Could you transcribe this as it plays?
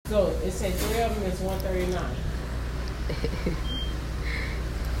So it said 3 of them is $139.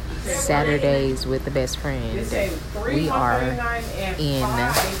 Saturdays with the best friend. We are in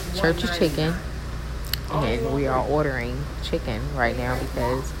Church's Chicken, and we are ordering chicken right now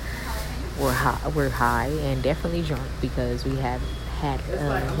because we're high and definitely drunk because we have had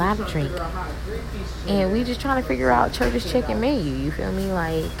a lot of drink, and we just trying to figure out Church's Chicken menu. You feel me?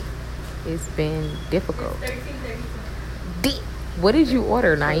 Like, it's been difficult. What did you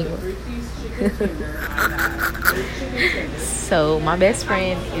order, Naima? So my best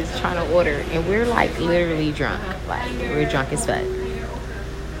friend is trying to order, and we're like literally drunk. Like, we're drunk as fuck,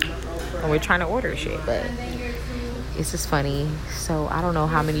 and we're trying to order shit, but it's just funny. So I don't know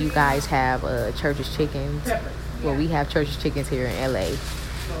how many of you guys have Church's Chickens. Well, we have Church's Chickens here in LA,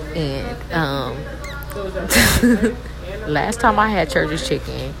 and last time I had Church's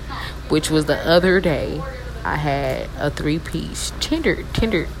Chicken, which was the other day, I had a 3-piece tender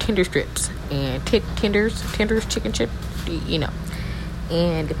strips and tenders chicken chip, you know,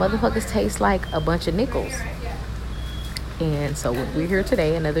 and the motherfuckers taste like a bunch of nickels. And so we're here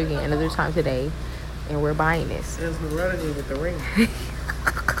today, another time today, and we're buying this. There's Morelli with the ring.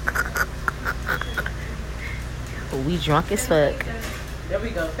 We drunk as fuck. There we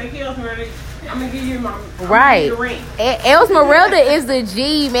go. Thank you, Esmeralda. I'm gonna give you my right. Esmeralda is the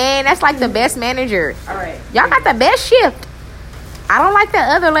G, man. That's like the best manager. All right. Y'all got the best shift. I don't like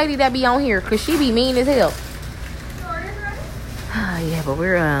that other lady that be on here because she be mean as hell. Yeah, but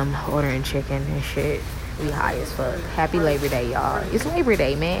we're ordering chicken and shit. We high as fuck. Happy Labor Day, y'all. It's Labor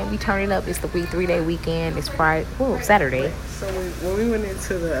Day, man. We turning up. It's the 3-day weekend. It's Friday. Whoa, Saturday. So when we went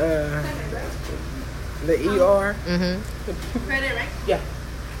into the ER, yeah,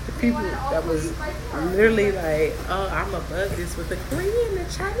 the people that was literally like, oh, I'm above this with the Korean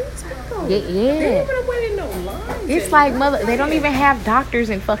and Chinese people. Yeah. They ain't even waiting no lines. It's like they don't even have doctors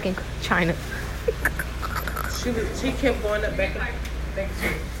in fucking China. She kept going up back. Like,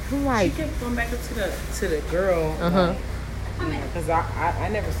 she kept going back up to the girl. Because I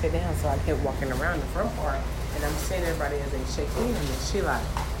never sit down, so I kept walking around the front part, and I'm seeing everybody as they shake hands, and she like.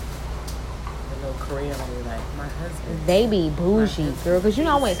 Little Korean lady, like, my husband. They be bougie, girl, because you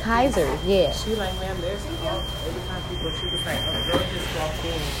know I went Kaiser, yeah. She like, ma'am, there's every time people, she was like, oh, the girl just walked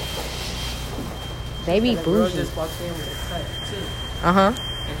in. They be and bougie. The girl just walked in with a cut, too.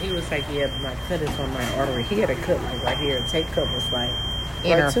 And he was like, yeah, my cut is on my artery. He had a cut, like, right here. A tape cut was like...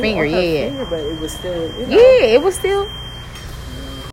 in her finger, yeah. Finger, but it was still, Yeah, it was still...